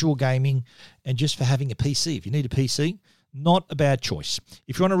content, casual gaming, and just for having a PC. If you need a PC, not a bad choice.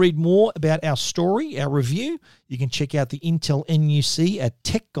 If you want to read more about our story, our review, you can check out the Intel NUC at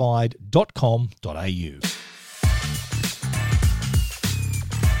techguide.com.au.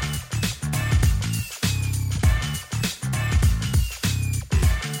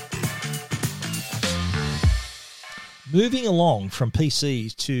 Moving along from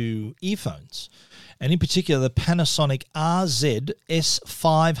PCs to earphones, and in particular the Panasonic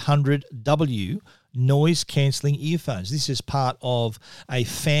RZ-S500W noise-cancelling earphones. This is part of a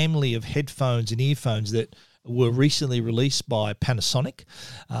family of headphones and earphones that were recently released by Panasonic.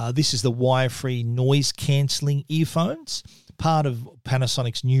 This is the wire-free noise-cancelling earphones, part of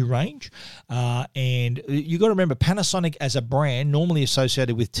Panasonic's new range. And you got to remember, Panasonic as a brand normally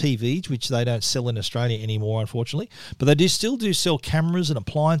associated with TVs, which they don't sell in Australia anymore, unfortunately. But they still do sell cameras and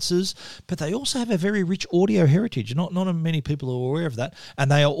appliances, but they also have a very rich audio heritage. Not many people are aware of that. And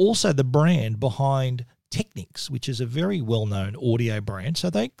they are also the brand behind Technics, which is a very well-known audio brand, so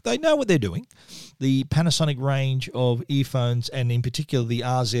they know what they're doing. The Panasonic range of earphones, and in particular the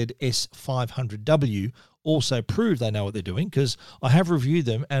RZ-S500W, also prove they know what they're doing, because I have reviewed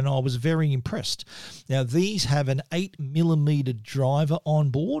them and I was very impressed. Now, these have an 8mm driver on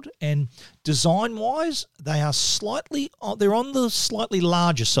board, and design-wise, they're on the slightly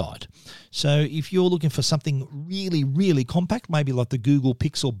larger side. So if you're looking for something really, really compact, maybe like the Google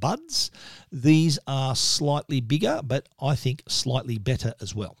Pixel Buds, these are slightly bigger, but I think slightly better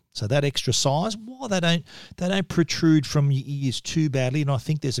as well. So that extra size, well, they don't protrude from your ears too badly, and I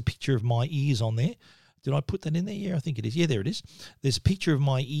think there's a picture of my ears on there. Did I put that in there? Yeah, I think it is. Yeah, there it is. There's a picture of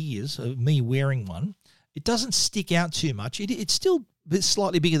my ears, of me wearing one. It doesn't stick out too much. It's still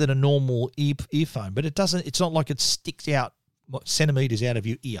slightly bigger than a normal earphone, but it's not like it sticks out centimetres out of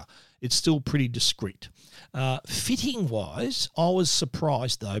your ear. It's still pretty discreet. Fitting-wise, I was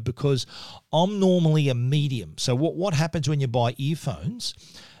surprised, though, because I'm normally a medium. So what happens when you buy earphones?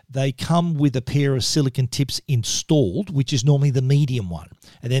 They come with a pair of silicon tips installed, which is normally the medium one.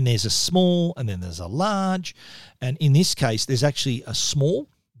 And then there's a small, and then there's a large. And in this case, there's actually a small,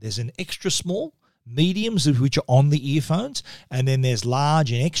 there's an extra small, mediums, which are on the earphones, and then there's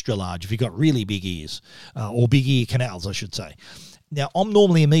large and extra large if you've got really big ears, or big ear canals, I should say. Now, I'm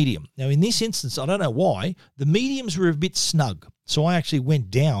normally a medium. Now, in this instance, I don't know why, the mediums were a bit snug. So I actually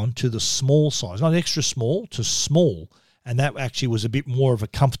went down to the small size, not extra small, to small. And that actually was a bit more of a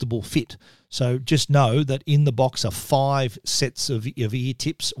comfortable fit. So just know that in the box are 5 sets of ear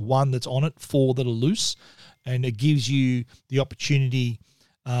tips, 1 that's on it, 4 that are loose. And it gives you the opportunity,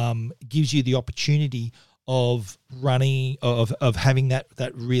 of running, of having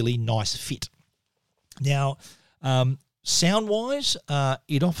that really nice fit. Now, sound-wise,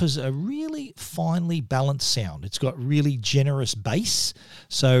 it offers a really finely balanced sound. It's got really generous bass.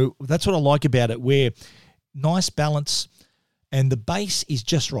 So that's what I like about it, where nice balance, and the bass is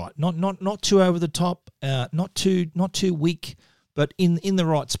just right. Not too over the top, not too weak, but in the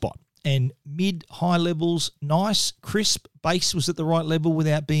right spot. And mid-high levels, nice, crisp. Bass was at the right level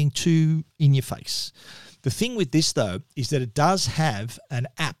without being too in your face. The thing with this, though, is that it does have an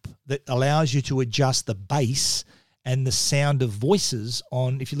app that allows you to adjust the bass and the sound of voices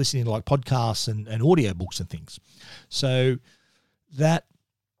on, if you're listening to like podcasts and audiobooks and things. So that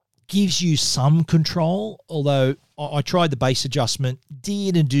gives you some control, although I tried the bass adjustment,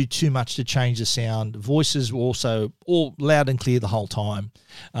 didn't do too much to change the sound. Voices were also all loud and clear the whole time.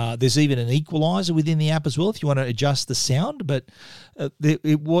 There's even an equalizer within the app as well if you want to adjust the sound, but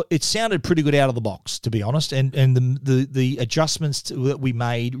it sounded pretty good out of the box, to be honest, and the adjustments that we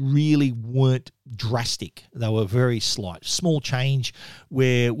made really weren't drastic. They were very slight. Small change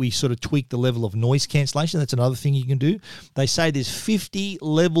where we sort of tweaked the level of noise cancellation. That's another thing you can do. They say there's 50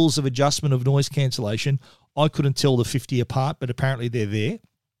 levels of adjustment of noise cancellation. I couldn't tell the 50 apart, but apparently they're there.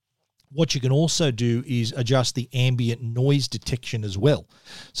 What you can also do is adjust the ambient noise detection as well.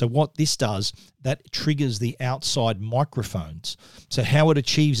 So what this does, that triggers the outside microphones. So how it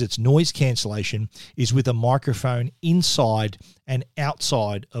achieves its noise cancellation is with a microphone inside and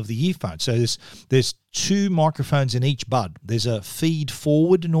outside of the earphone. So there's 2 microphones in each bud. There's a feed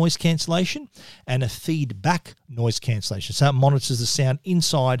forward noise cancellation and a feedback noise cancellation. So it monitors the sound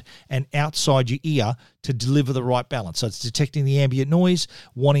inside and outside your ear to deliver the right balance. So it's detecting the ambient noise,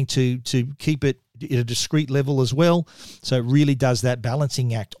 wanting to keep it at a discrete level as well. So it really does that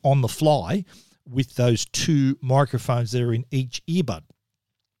balancing act on the fly with those 2 microphones that are in each earbud.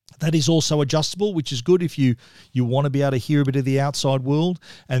 That is also adjustable, which is good if you want to be able to hear a bit of the outside world.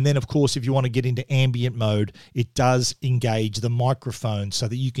 And then, of course, if you want to get into ambient mode, it does engage the microphone so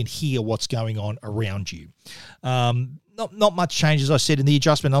that you can hear what's going on around you. Not much change, as I said, in the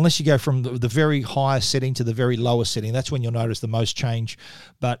adjustment, unless you go from the very highest setting to the very lowest setting. That's when you'll notice the most change,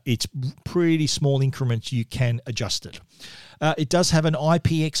 but it's pretty small increments you can adjust it. It does have an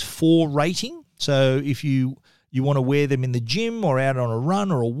IPX4 rating, so if you want to wear them in the gym or out on a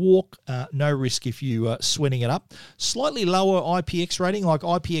run or a walk, no risk if you sweating it up. Slightly lower IPX rating, like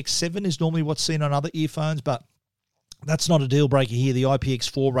IPX7 is normally what's seen on other earphones, but that's not a deal breaker here. The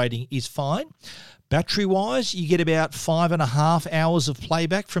IPX4 rating is fine. Battery-wise, you get about 5.5 hours of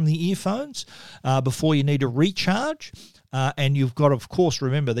playback from the earphones before you need to recharge. And you've got to, of course,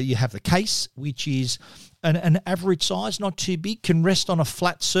 remember that you have the case, which is an average size, not too big, can rest on a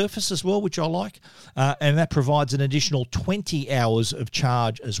flat surface as well, which I like. And that provides an additional 20 hours of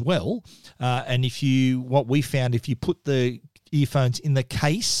charge as well. And what we found, if you put the earphones in the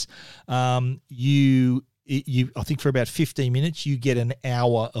case, I think for about 15 minutes, you get an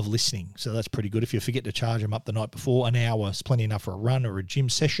hour of listening. So that's pretty good. If you forget to charge them up the night before, an hour is plenty enough for a run or a gym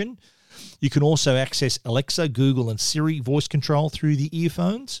session. You can also access Alexa, Google, and Siri voice control through the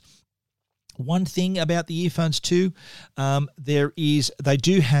earphones. One thing about the earphones too, they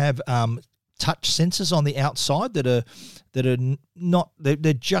do have touch sensors on the outside that are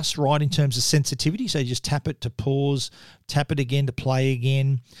they're just right in terms of sensitivity. So you just tap it to pause, tap it again to play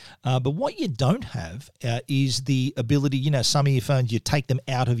again. But what you don't have is the ability, some earphones, you take them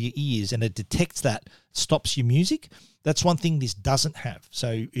out of your ears and it detects that, stops your music. That's one thing this doesn't have.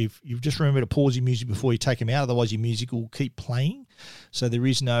 So if you just remember to pause your music before you take them out, otherwise your music will keep playing. So there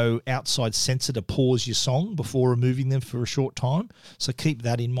is no outside sensor to pause your song before removing them for a short time. So keep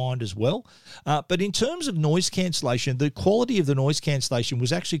that in mind as well. But in terms of noise cancellation, the quality of the noise cancellation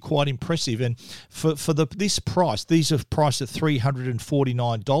was actually quite impressive. And for this price, these are priced at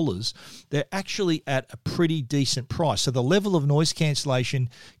 $349. They're actually at a pretty decent price. So the level of noise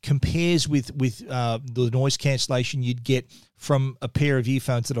cancellation compares with the noise cancellation you'd get from a pair of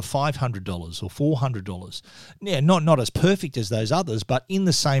earphones that are $500 or $400. Yeah, not as perfect as those others, but in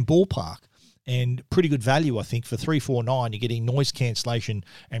the same ballpark. And pretty good value, I think. For $349, you're getting noise cancellation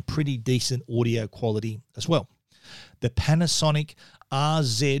and pretty decent audio quality as well. The Panasonic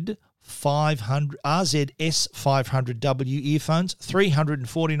RZS500W earphones,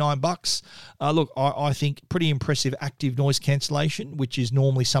 $349. Look, I think pretty impressive active noise cancellation, which is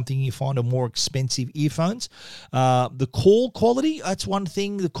normally something you find on more expensive earphones. The call quality, that's one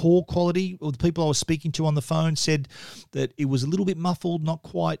thing. The call quality, or the people I was speaking to on the phone said that it was a little bit muffled, not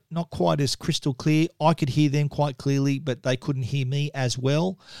quite as crystal clear. I could hear them quite clearly, but they couldn't hear me as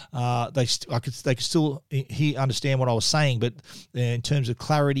well. They could still understand what I was saying, but in terms of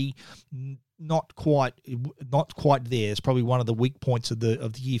clarity, not quite there. It's probably one of the weak points of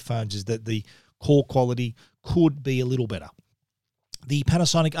the earphones, is that the call quality could be a little better. The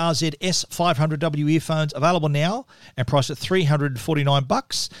Panasonic RZS500W earphones available now and priced at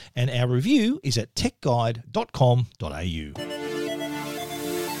 $349, and our review is at techguide.com.au.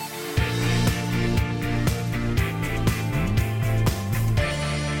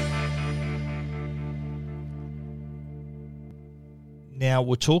 Now,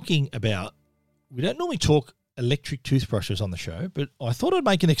 we don't normally talk electric toothbrushes on the show, but I thought I'd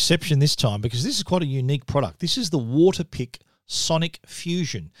make an exception this time because this is quite a unique product. This is the Waterpik Sonic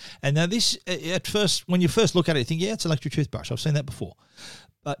Fusion. And now this, at first, when you first look at it, you think, yeah, it's an electric toothbrush. I've seen that before.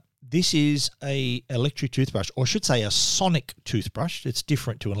 But this is a electric toothbrush, or I should say a sonic toothbrush. It's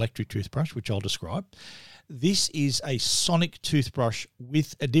different to an electric toothbrush, which I'll describe. This is a sonic toothbrush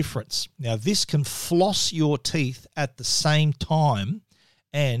with a difference. Now, this can floss your teeth at the same time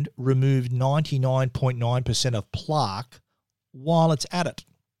and remove 99.9% of plaque while it's at it.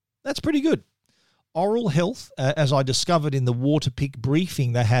 That's pretty good. Oral Health, as I discovered in the Waterpik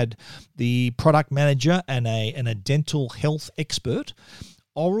briefing, they had the product manager and a dental health expert.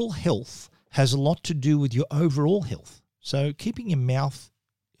 Oral Health has a lot to do with your overall health. So keeping your mouth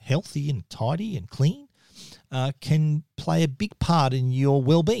healthy and tidy and clean can play a big part in your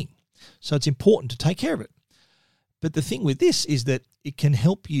well-being. So it's important to take care of it. But the thing with this is that it can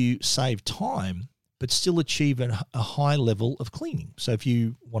help you save time but still achieve a high level of cleaning. So if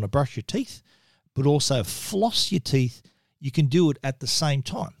you want to brush your teeth but also floss your teeth, you can do it at the same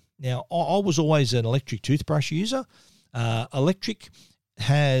time. Now, I was always an electric toothbrush user. Electric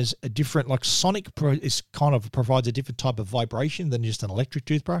has a different, like sonic is kind of provides a different type of vibration than just an electric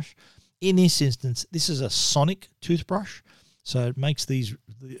toothbrush. In this instance, this is a sonic toothbrush, so it makes these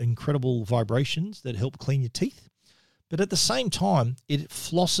incredible vibrations that help clean your teeth. But at the same time, it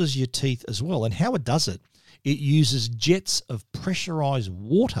flosses your teeth as well. And how it does it, it uses jets of pressurized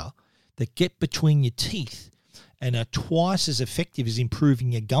water that get between your teeth and are twice as effective as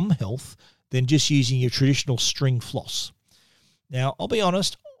improving your gum health than just using your traditional string floss. Now, I'll be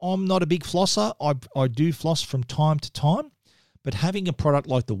honest, I'm not a big flosser. I do floss from time to time, but having a product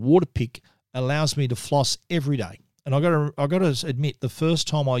like the Waterpik allows me to floss every day. And I got to admit, the first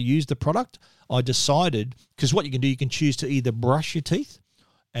time I used the product, I decided, because what you can do, you can choose to either brush your teeth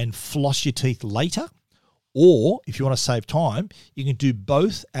and floss your teeth later, or if you want to save time, you can do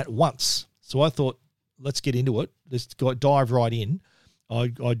both at once. So I thought, let's get into it. Let's dive right in.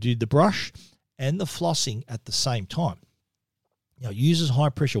 I did the brush and the flossing at the same time. Now, it uses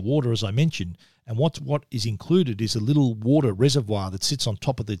high-pressure water, as I mentioned, and what is included is a little water reservoir that sits on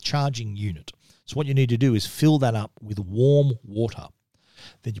top of the charging unit. So what you need to do is fill that up with warm water.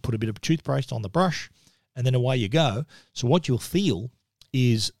 Then you put a bit of toothpaste on the brush, and then away you go. So what you'll feel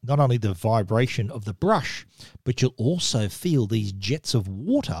is not only the vibration of the brush, but you'll also feel these jets of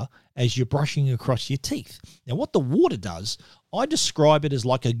water as you're brushing across your teeth. Now, what the water does, I describe it as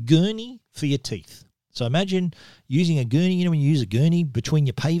like a gurney for your teeth. So imagine using a gurney, you know, when you use a gurney between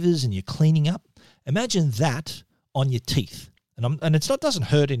your pavers and you're cleaning up, imagine that on your teeth. And it doesn't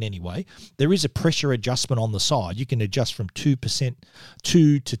hurt in any way. There is a pressure adjustment on the side. You can adjust from 2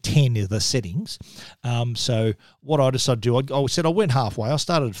 to 10 is the settings. So what I decided to do, I went halfway. I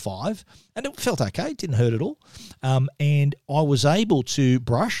started at 5, and it felt okay. It didn't hurt at all. And I was able to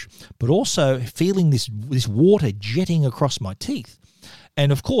brush, but also feeling this water jetting across my teeth.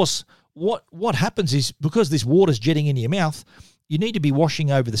 And of course, what happens is, because this water's jetting into your mouth, you need to be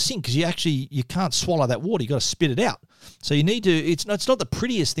washing over the sink, because you can't swallow that water. You got to spit it out. So you need to. It's not the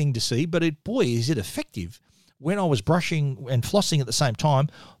prettiest thing to see, but is it effective. When I was brushing and flossing at the same time,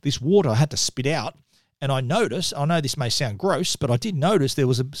 this water I had to spit out, and I noticed. I know this may sound gross, but I did notice there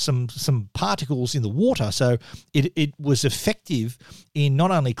was some particles in the water. So it was effective in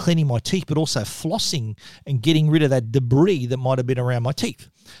not only cleaning my teeth, but also flossing and getting rid of that debris that might have been around my teeth.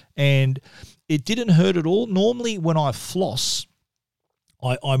 And it didn't hurt at all. Normally, when I floss,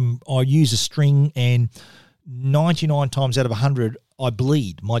 I use a string, and 99 times out of 100, I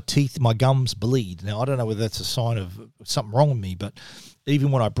bleed. My gums bleed. Now, I don't know whether that's a sign of something wrong with me, but even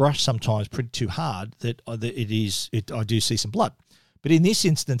when I brush sometimes pretty too hard, I do see some blood. But in this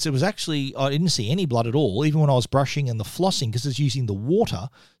instance, it was actually, I didn't see any blood at all, even when I was brushing and the flossing, because it's using the water,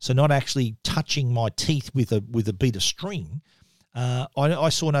 so not actually touching my teeth with a bead of string. I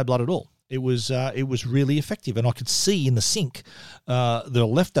saw no blood at all. It was really effective, and I could see in the sink the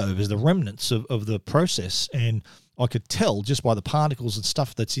leftovers, the remnants of the process, and I could tell just by the particles and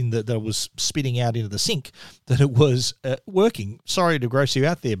stuff that's in that it was spitting out into the sink that it was working. Sorry to gross you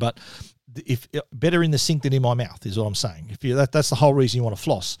out there, but if better in the sink than in my mouth is what I'm saying. That's the whole reason you want to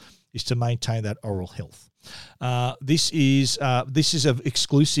floss, is to maintain that oral health. This is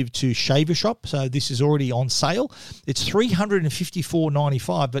exclusive to Shaver Shop, so this is already on sale. It's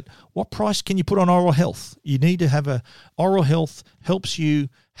 $354.95, but what price can you put on oral health? You need to have oral health helps you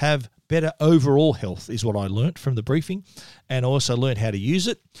have better overall health, is what I learnt from the briefing, and also learned how to use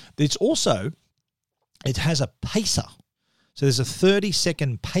it. It has a pacer, so there's a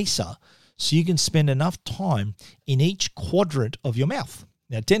 30-second pacer, so you can spend enough time in each quadrant of your mouth.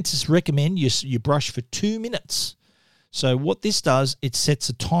 Now, dentists recommend you brush for 2 minutes. So what this does, it sets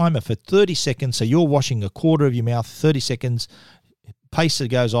a timer for 30 seconds. So you're washing a quarter of your mouth, 30 seconds, pacer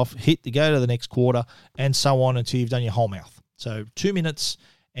goes off, go to the next quarter, and so on until you've done your whole mouth. So 2 minutes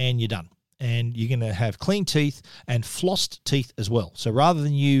and you're done. And you're going to have clean teeth and flossed teeth as well. So rather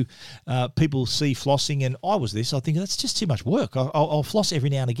than people see flossing, and I think that's just too much work. I'll floss every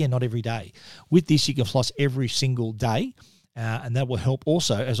now and again, not every day. With this, you can floss every single day. And that will help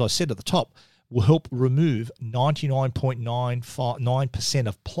also, as I said at the top, will help remove 99.9%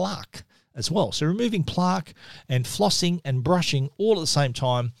 of plaque as well. So removing plaque and flossing and brushing all at the same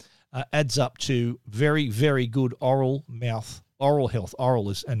time adds up to very, very good oral health. Oral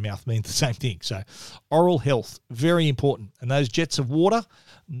and mouth mean the same thing. So oral health, very important. And those jets of water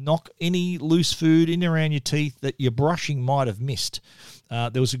knock any loose food in around your teeth that your brushing might have missed.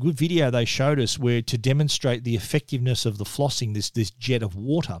 There was a good video they showed us where, to demonstrate the effectiveness of the flossing, this jet of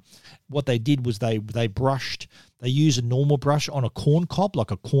water, what they did was they used a normal brush on a corn cob, like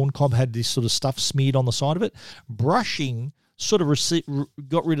a corn cob had this sort of stuff smeared on the side of it. Brushing sort of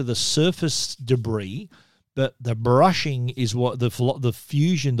got rid of the surface debris, but the brushing is what the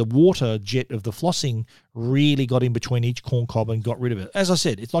fusion, the water jet of the flossing really got in between each corn cob and got rid of it. As I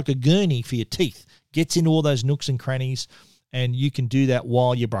said, it's like a gurney for your teeth. Gets in all those nooks and crannies, and you can do that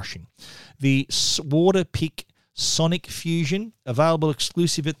while you're brushing. The Waterpik Sonic Fusion, available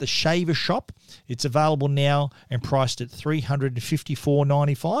exclusive at the Shaver Shop. It's available now and priced at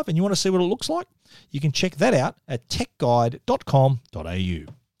 $354.95. And you want to see what it looks like? You can check that out at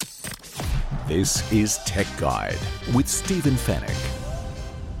techguide.com.au. This is Tech Guide with Stephen Fenech.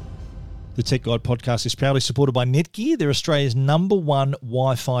 The Tech Guide podcast is proudly supported by Netgear. They're Australia's #1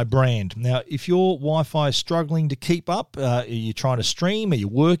 Wi-Fi brand. Now, if your Wi-Fi is struggling to keep up, are you trying to stream, are you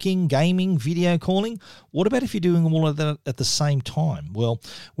working, gaming, video calling? What about if you're doing all of that at the same time? Well,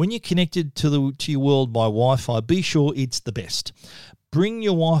 when you're connected to your world by Wi-Fi, be sure it's the best. Bring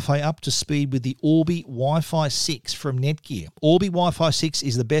your Wi-Fi up to speed with the Orbi Wi-Fi 6 from Netgear. Orbi Wi-Fi 6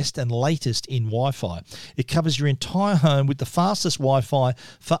 is the best and latest in Wi-Fi. It covers your entire home with the fastest Wi-Fi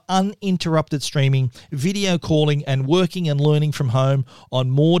for uninterrupted streaming, video calling, and working and learning from home on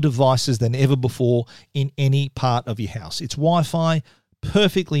more devices than ever before in any part of your house. It's Wi-Fi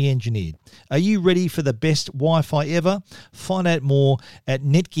perfectly engineered. Are you ready for the best Wi-Fi ever? Find out more at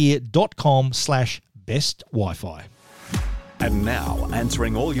netgear.com/best Wi-Fi. And now,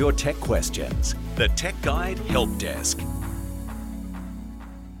 answering all your tech questions, the Tech Guide Help Desk.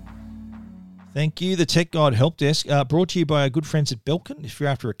 Thank you, the Tech Guide Help Desk, brought to you by our good friends at Belkin. If you're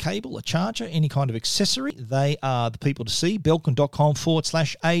after a cable, a charger, any kind of accessory, they are the people to see,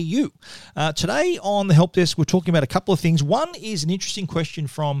 belkin.com/au. Today on the Help Desk, we're talking about a couple of things. One is an interesting question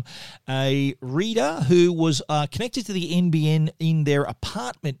from a reader who was connected to the NBN in their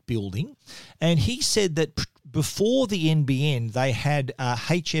apartment building, and he said that before the NBN, they had a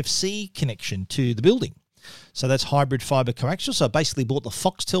HFC connection to the building. So that's hybrid fibre coaxial. So basically brought the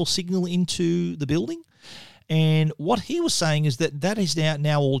Foxtel signal into the building. And what he was saying is that is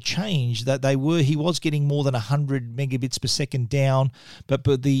now all changed, that he was getting more than 100 megabits per second down, but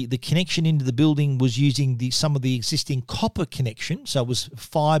the connection into the building was using some of the existing copper connection. So it was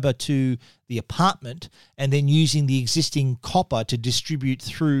fibre to the apartment and then using the existing copper to distribute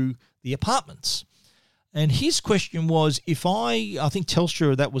through the apartments. And his question was, I think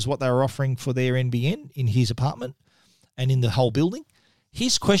Telstra, that was what they were offering for their NBN in his apartment and in the whole building.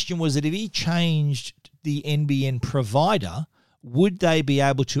 His question was that if he changed the NBN provider, would they be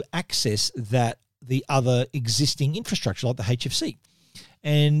able to access the other existing infrastructure like the HFC?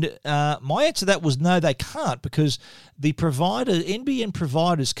 And my answer to that was no, they can't, because the NBN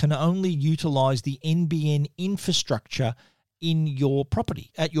providers can only utilize the NBN infrastructure in your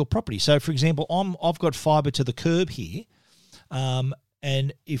property, at your property. So, for example, I've got fibre to the curb here,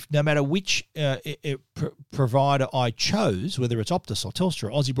 and if no matter which provider I chose, whether it's Optus or Telstra,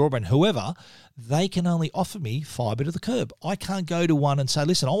 or Aussie Broadband, whoever, they can only offer me fibre to the curb. I can't go to one and say,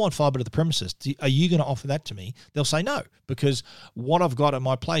 listen, I want fibre to the premises. Are you going to offer that to me? They'll say no, because what I've got at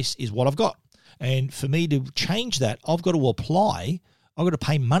my place is what I've got. And for me to change that, I've got to apply. I've got to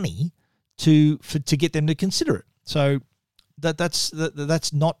pay money to get them to consider it. So that's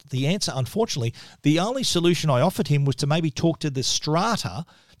not the answer, unfortunately. The only solution I offered him was to maybe talk to the strata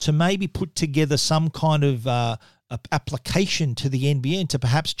to maybe put together some kind of application to the NBN to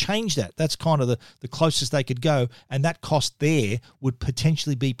perhaps change that. That's kind of the closest they could go, and that cost there would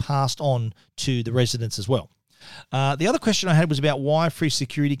potentially be passed on to the residents as well. The other question I had was about wire-free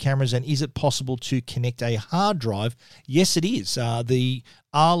security cameras and is it possible to connect a hard drive? Yes, it is. The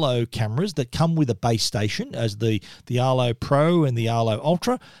Arlo cameras that come with a base station, as the Arlo Pro and the Arlo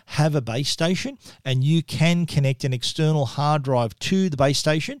Ultra have a base station, and you can connect an external hard drive to the base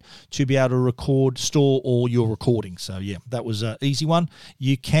station to be able to store all your recordings. So yeah, that was an easy one.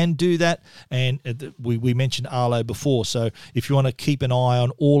 You can do that, and we mentioned Arlo before. So if you want to keep an eye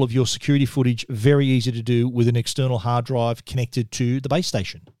on all of your security footage, very easy to do with an external hard drive connected to the base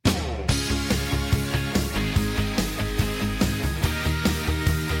station.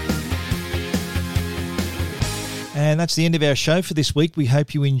 And that's the end of our show for this week. We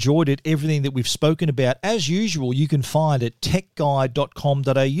hope you enjoyed it. Everything that we've spoken about, as usual, you can find at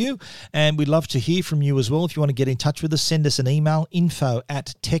techguide.com.au. And we'd love to hear from you as well. If you want to get in touch with us, send us an email,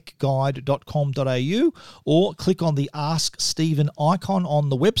 info@techguide.com.au, or click on the Ask Stephen icon on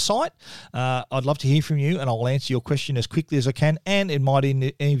the website. I'd love to hear from you, and I'll answer your question as quickly as I can, and it might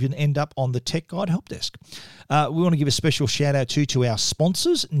even end up on the Tech Guide Help Desk. We want to give a special shout out to our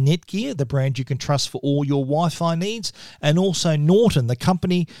sponsors, Netgear, the brand you can trust for all your Wi-Fi needs, and also Norton, the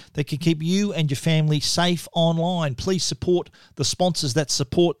company that can keep you and your family safe online. Please support the sponsors that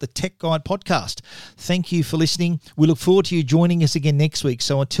support the Tech Guide podcast. Thank you for listening. We look forward to you joining us again next week.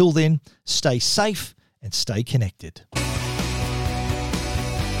 So until then, stay safe and stay connected.